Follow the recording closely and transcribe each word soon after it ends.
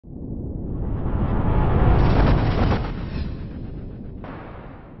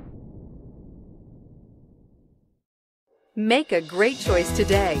Make a great choice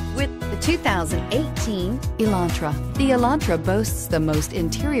today with the 2018 Elantra. The Elantra boasts the most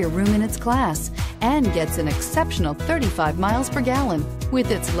interior room in its class and gets an exceptional 35 miles per gallon. With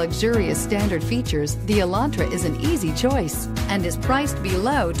its luxurious standard features, the Elantra is an easy choice and is priced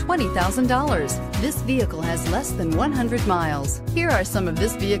below $20,000. This vehicle has less than 100 miles. Here are some of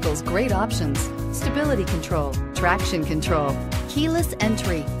this vehicle's great options: stability control, traction control, keyless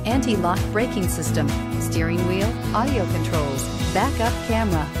entry, anti-lock braking system, steering wheel audio controls, backup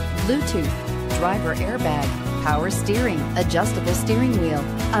camera, Bluetooth, driver airbag, power steering, adjustable steering wheel.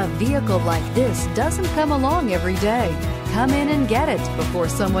 A vehicle like this doesn't come along every day. Come in and get it before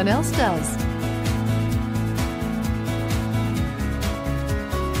someone else does.